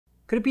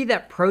Could it be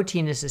that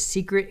protein is a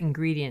secret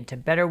ingredient to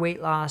better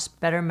weight loss,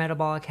 better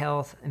metabolic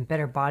health, and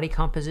better body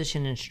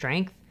composition and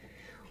strength?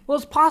 Well,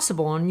 it's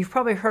possible, and you've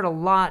probably heard a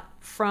lot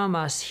from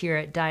us here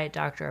at Diet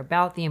Doctor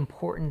about the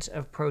importance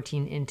of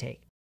protein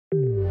intake.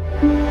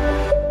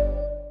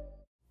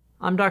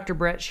 I'm Dr.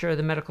 Brett Scher,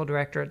 the medical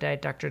director at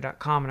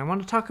dietdoctor.com, and I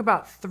want to talk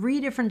about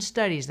 3 different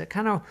studies that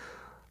kind of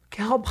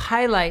help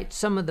highlight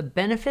some of the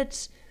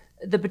benefits,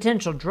 the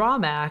potential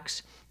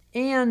drawbacks,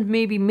 and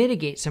maybe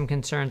mitigate some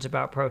concerns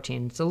about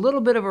protein. It's a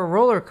little bit of a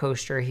roller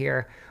coaster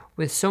here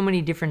with so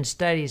many different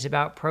studies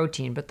about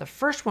protein, but the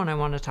first one I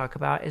want to talk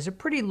about is a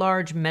pretty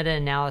large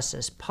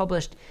meta-analysis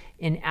published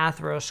in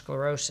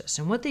Atherosclerosis.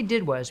 And what they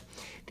did was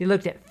they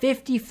looked at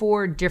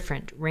 54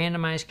 different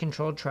randomized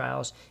controlled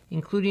trials,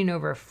 including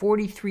over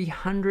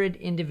 4,300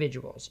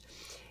 individuals.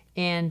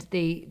 And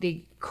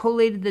they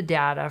collated the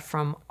data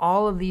from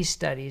all of these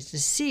studies to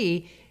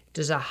see,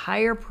 does a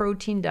higher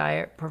protein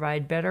diet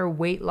provide better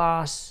weight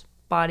loss,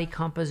 body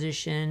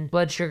composition,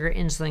 blood sugar,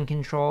 insulin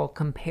control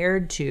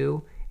compared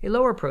to a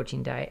lower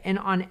protein diet? And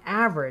on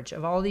average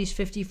of all these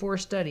 54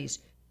 studies,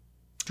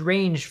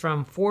 ranged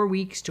from 4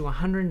 weeks to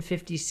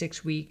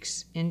 156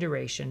 weeks in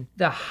duration.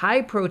 The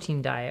high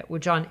protein diet,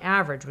 which on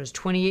average was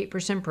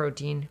 28%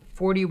 protein,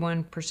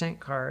 41%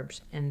 carbs,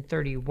 and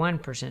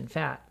 31%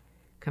 fat,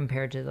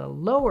 compared to the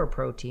lower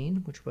protein,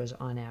 which was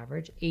on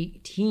average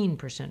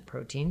 18%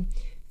 protein,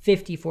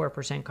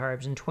 54%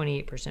 carbs, and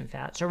 28%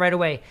 fat. So right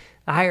away,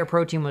 the higher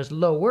protein was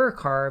lower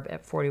carb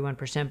at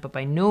 41%, but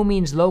by no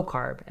means low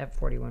carb at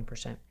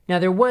 41%. Now,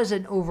 there was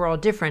an overall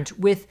difference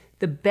with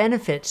the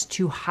benefits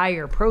to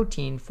higher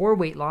protein for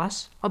weight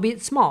loss,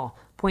 albeit small,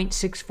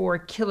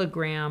 0.64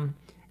 kilogram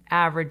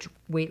average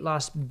weight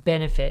loss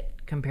benefit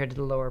compared to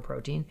the lower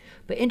protein.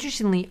 But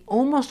interestingly,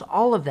 almost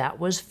all of that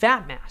was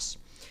fat mass.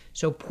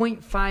 So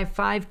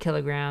 0.55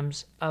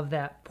 kilograms of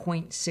that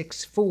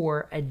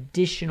 0.64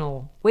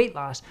 additional weight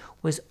loss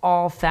was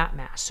all fat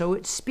mass. So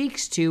it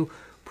speaks to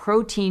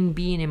protein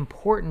being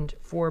important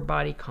for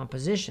body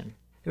composition.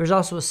 There was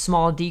also a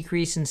small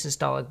decrease in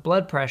systolic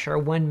blood pressure,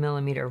 1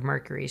 millimeter of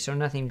mercury, so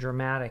nothing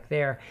dramatic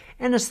there,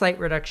 and a slight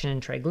reduction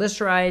in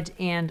triglycerides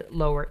and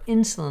lower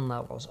insulin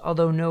levels,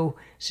 although no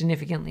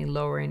significantly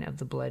lowering of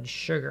the blood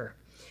sugar.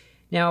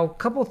 Now, a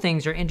couple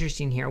things are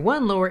interesting here.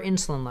 One, lower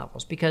insulin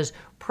levels, because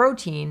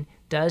protein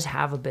does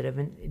have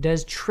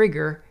does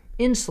trigger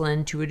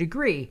insulin to a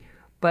degree.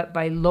 But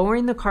by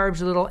lowering the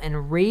carbs a little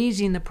and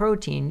raising the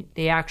protein,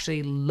 they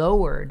actually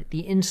lowered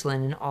the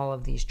insulin in all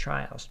of these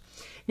trials.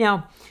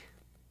 Now,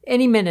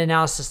 any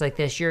meta-analysis like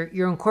this,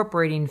 you're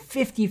incorporating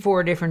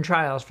 54 different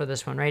trials for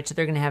this one, right? So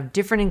they're going to have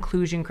different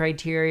inclusion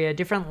criteria,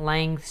 different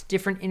lengths,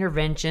 different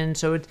interventions.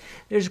 So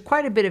there's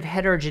quite a bit of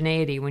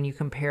heterogeneity when you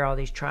compare all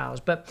these trials.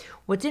 But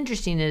what's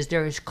interesting is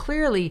there is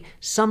clearly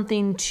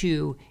something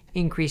to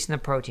increasing the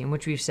protein,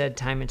 which we've said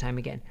time and time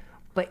again.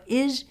 But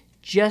is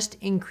just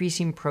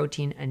increasing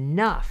protein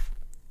enough?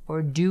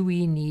 Or do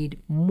we need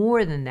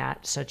more than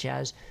that, such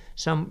as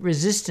some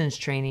resistance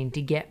training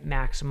to get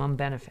maximum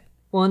benefit?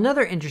 Well,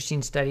 another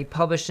interesting study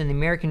published in the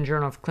American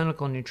Journal of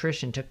Clinical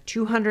Nutrition took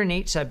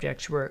 208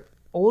 subjects who were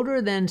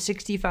older than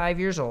 65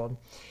 years old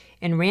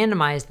and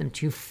randomized them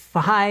to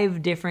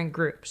 5 different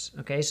groups.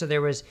 Okay, so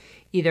there was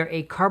either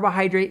a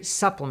carbohydrate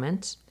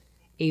supplement,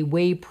 a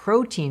whey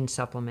protein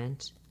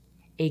supplement,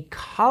 a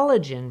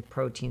collagen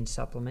protein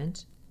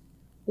supplement,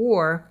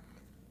 or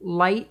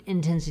light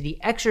intensity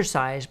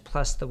exercise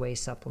plus the whey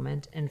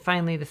supplement. And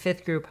finally, the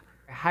 5th group,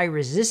 high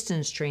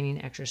resistance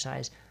training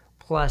exercise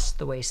plus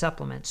the whey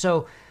supplement.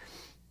 So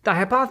the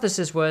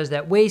hypothesis was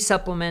that whey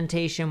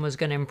supplementation was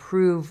going to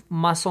improve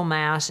muscle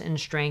mass and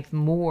strength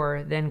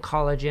more than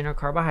collagen or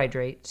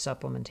carbohydrate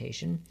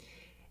supplementation,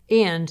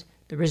 and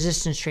the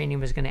resistance training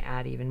was going to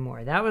add even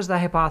more. That was the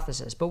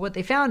hypothesis. But what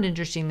they found,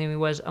 interestingly,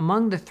 was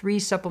among the 3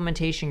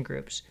 supplementation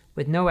groups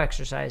with no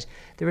exercise,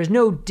 there was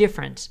no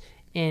difference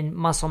in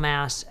muscle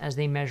mass as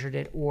they measured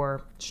it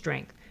or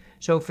strength.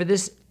 So for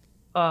this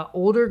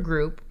older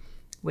group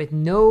with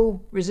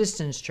no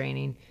resistance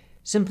training,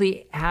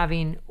 simply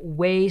having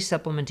whey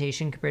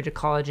supplementation compared to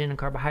collagen and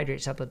carbohydrate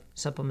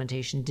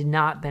supplementation did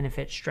not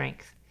benefit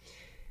strength.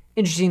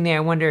 Interestingly, I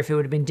wonder if it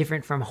would have been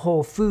different from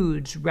whole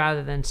foods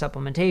rather than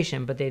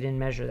supplementation, but they didn't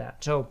measure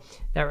that. So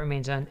that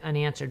remains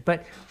unanswered.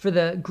 But for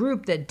the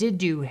group that did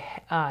do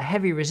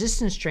heavy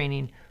resistance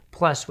training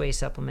plus whey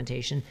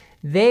supplementation,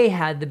 they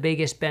had the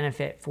biggest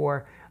benefit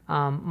for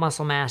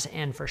muscle mass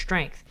and for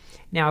strength.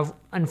 Now,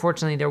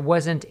 unfortunately, there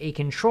wasn't a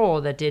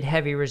control that did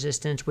heavy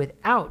resistance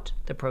without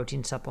the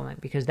protein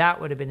supplement, because that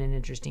would have been an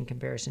interesting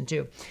comparison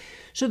too.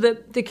 So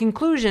the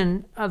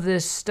conclusion of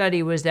this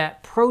study was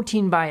that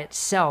protein by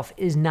itself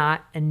is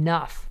not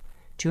enough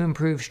to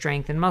improve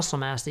strength and muscle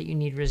mass, that you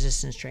need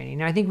resistance training.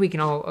 Now, I think we can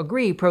all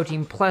agree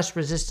protein plus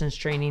resistance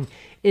training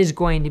is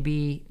going to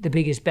be the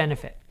biggest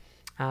benefit.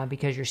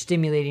 Because you're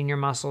stimulating your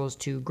muscles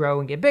to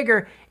grow and get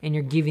bigger, and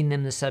you're giving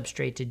them the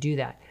substrate to do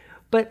that.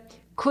 But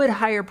could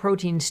higher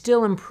protein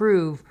still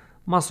improve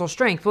muscle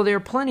strength? Well, there are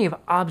plenty of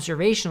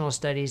observational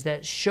studies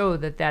that show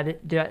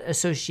that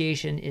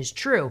association is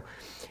true.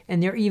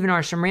 And there even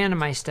are some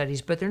randomized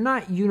studies, but they're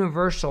not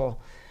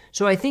universal.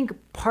 So I think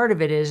part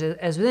of it is,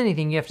 as with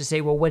anything, you have to say,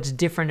 well, what's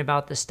different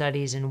about the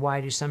studies and why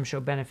do some show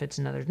benefits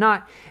and others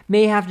not?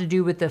 May have to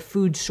do with the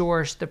food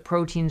source, the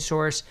protein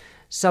source,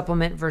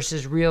 supplement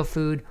versus real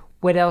food.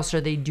 What else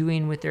are they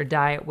doing with their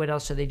diet? What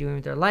else are they doing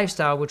with their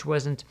lifestyle, which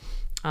wasn't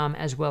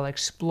as well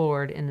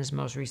explored in this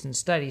most recent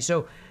study.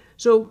 So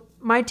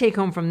my take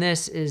home from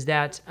this is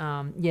that,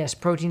 yes,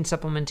 protein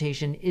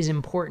supplementation is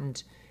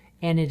important,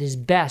 and it is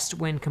best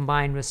when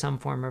combined with some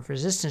form of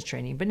resistance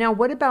training. But now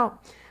what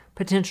about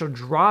potential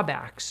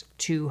drawbacks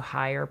to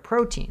higher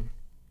protein?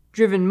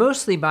 Driven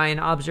mostly by an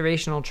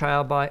observational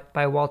trial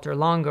by Walter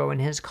Longo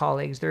and his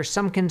colleagues, there's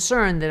some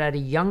concern that at a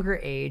younger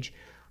age,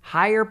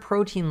 higher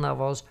protein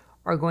levels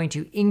are going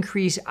to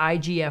increase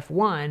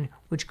IGF-1,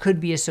 which could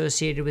be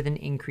associated with an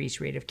increased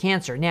rate of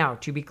cancer. Now,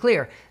 to be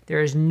clear,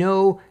 there is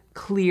no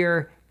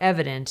clear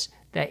evidence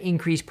that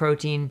increased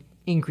protein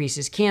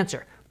increases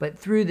cancer. But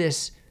through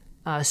this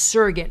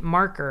surrogate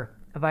marker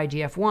of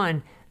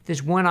IGF-1,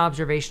 this one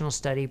observational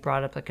study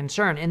brought up a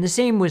concern. And the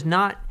same was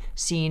not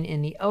seen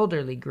in the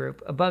elderly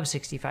group above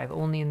 65,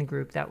 only in the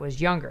group that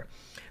was younger.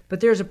 But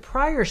there's a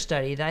prior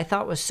study that I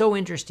thought was so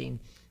interesting,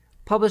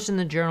 published in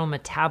the journal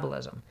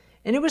Metabolism.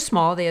 And it was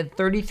small. They had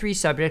 33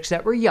 subjects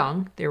that were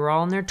young. They were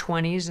all in their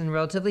 20s and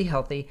relatively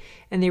healthy.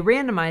 And they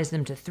randomized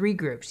them to 3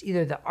 groups,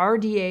 either the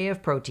RDA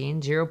of protein,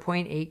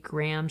 0.8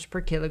 grams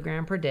per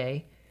kilogram per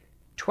day,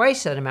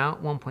 twice that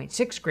amount,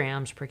 1.6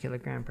 grams per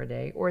kilogram per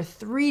day, or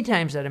 3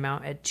 times that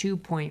amount at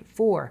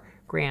 2.4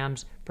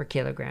 grams per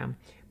kilogram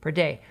per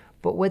day.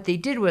 But what they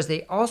did was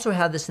they also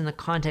had this in the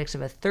context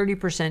of a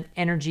 30%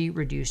 energy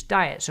reduced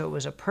diet. So it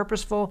was a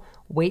purposeful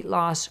weight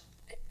loss,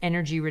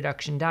 energy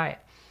reduction diet.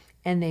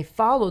 And they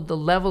followed the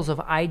levels of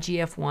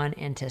IGF-1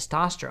 and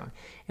testosterone.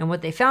 And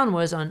what they found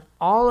was on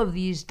all of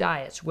these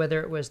diets,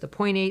 whether it was the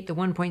 0.8, the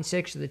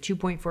 1.6, or the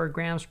 2.4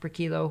 grams per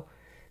kilo,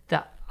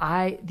 the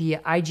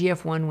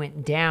IGF-1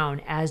 went down,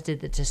 as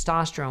did the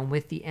testosterone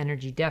with the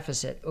energy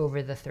deficit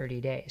over the 30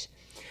 days.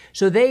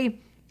 So they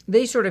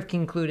sort of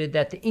concluded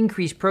that the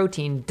increased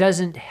protein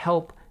doesn't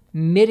help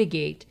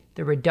mitigate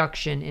the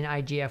reduction in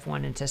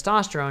IGF-1 and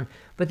testosterone.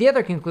 But the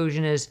other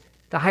conclusion is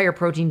the higher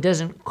protein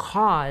doesn't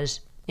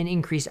cause an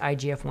increased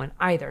IGF-1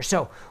 either.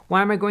 So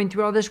why am I going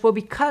through all this? Well,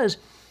 because,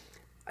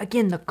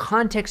 again, the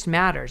context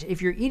matters.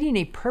 If you're eating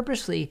a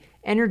purposely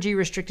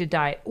energy-restricted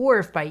diet, or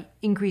if by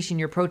increasing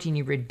your protein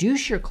you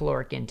reduce your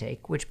caloric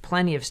intake, which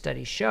plenty of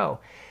studies show,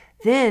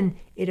 then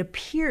it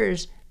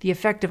appears the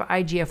effect of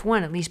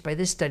IGF-1, at least by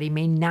this study,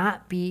 may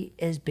not be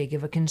as big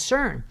of a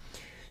concern.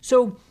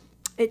 So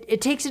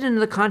it takes it into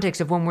the context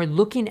of when we're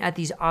looking at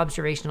these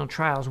observational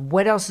trials,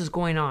 what else is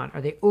going on?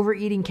 Are they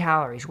overeating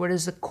calories? What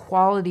is the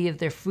quality of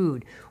their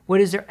food?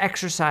 What is their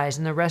exercise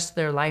and the rest of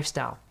their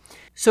lifestyle?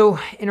 So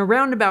in a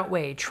roundabout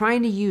way,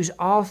 trying to use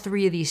all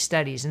 3 of these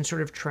studies and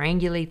sort of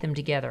triangulate them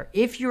together,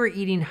 if you're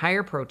eating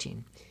higher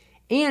protein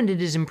and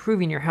it is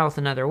improving your health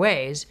in other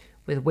ways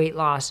with weight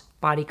loss,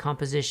 body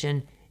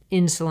composition,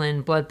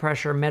 insulin, blood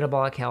pressure,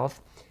 metabolic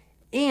health,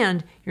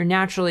 and you're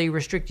naturally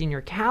restricting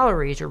your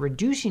calories or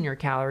reducing your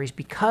calories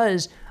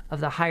because of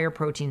the higher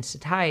protein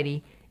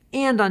satiety,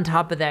 and on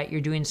top of that,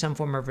 you're doing some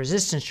form of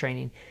resistance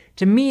training.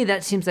 To me,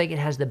 that seems like it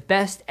has the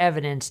best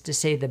evidence to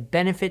say the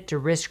benefit to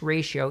risk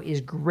ratio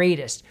is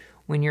greatest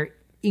when you're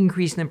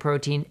increasing the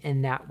protein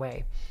in that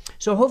way.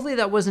 So hopefully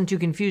that wasn't too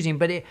confusing,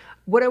 but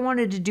what I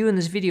wanted to do in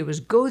this video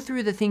was go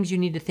through the things you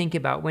need to think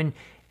about. When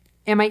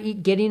am I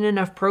getting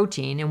enough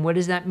protein, and what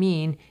does that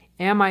mean?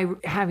 Am I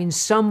having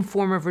some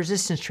form of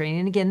resistance training?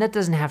 And again, that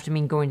doesn't have to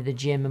mean going to the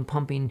gym and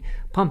pumping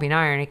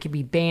iron. It can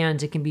be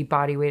bands, it can be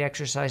body weight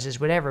exercises,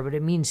 whatever, but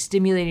it means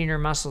stimulating your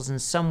muscles in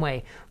some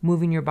way,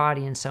 moving your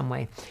body in some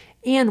way.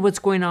 And what's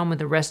going on with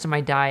the rest of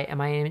my diet? Am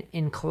I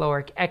in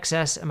caloric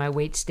excess? Am I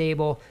weight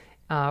stable?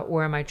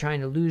 Or am I trying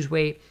to lose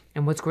weight?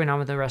 And what's going on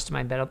with the rest of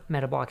my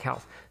metabolic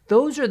health?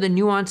 Those are the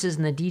nuances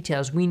and the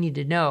details we need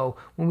to know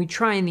when we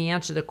try and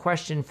answer the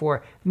question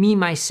for me,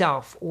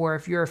 myself, or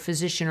if you're a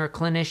physician or a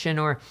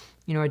clinician or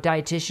a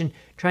dietitian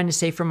trying to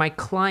say for my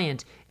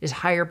client, is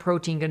higher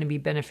protein going to be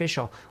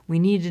beneficial? We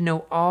need to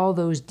know all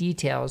those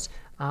details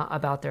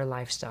about their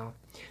lifestyle.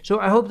 So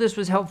I hope this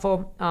was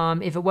helpful.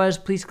 If it was,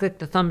 please click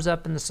the thumbs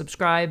up and the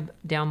subscribe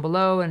down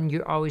below, and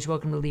you're always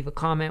welcome to leave a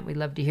comment. We'd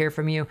love to hear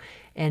from you.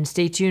 And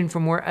stay tuned for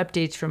more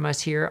updates from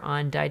us here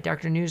on Diet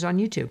Doctor News on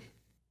YouTube.